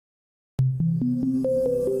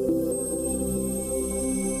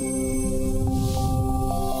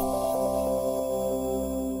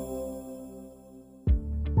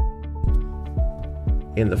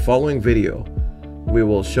In the following video, we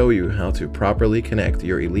will show you how to properly connect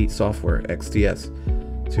your ELITE software XTS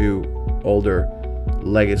to older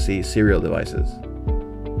legacy serial devices.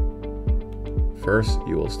 First,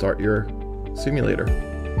 you will start your simulator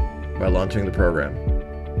by launching the program.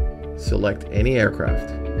 Select any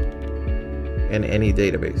aircraft and any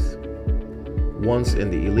database. Once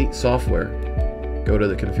in the ELITE software, go to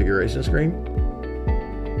the configuration screen,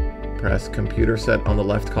 press computer set on the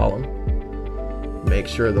left column, make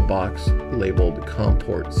sure the box labeled COM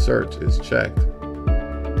port search is checked,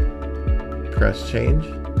 press change.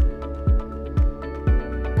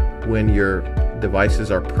 When your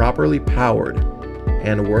devices are properly powered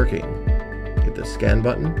and working, hit the scan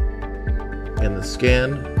button, and the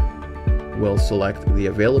scan will select the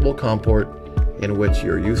available COM port in which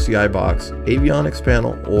your UCI box, avionics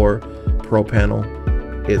panel, or Pro panel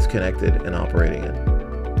is connected and operating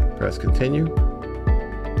in. Press continue.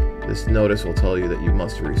 This notice will tell you that you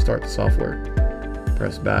must restart the software.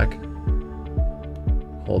 Press back,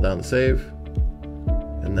 hold down the save,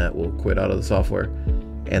 and that will quit out of the software.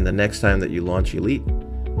 And the next time that you launch ELITE,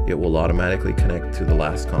 it will automatically connect to the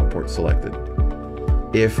last COM port selected.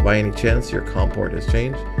 If by any chance your COM port has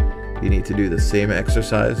changed, you need to do the same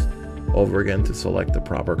exercise over again to select the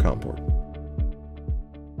proper COM port.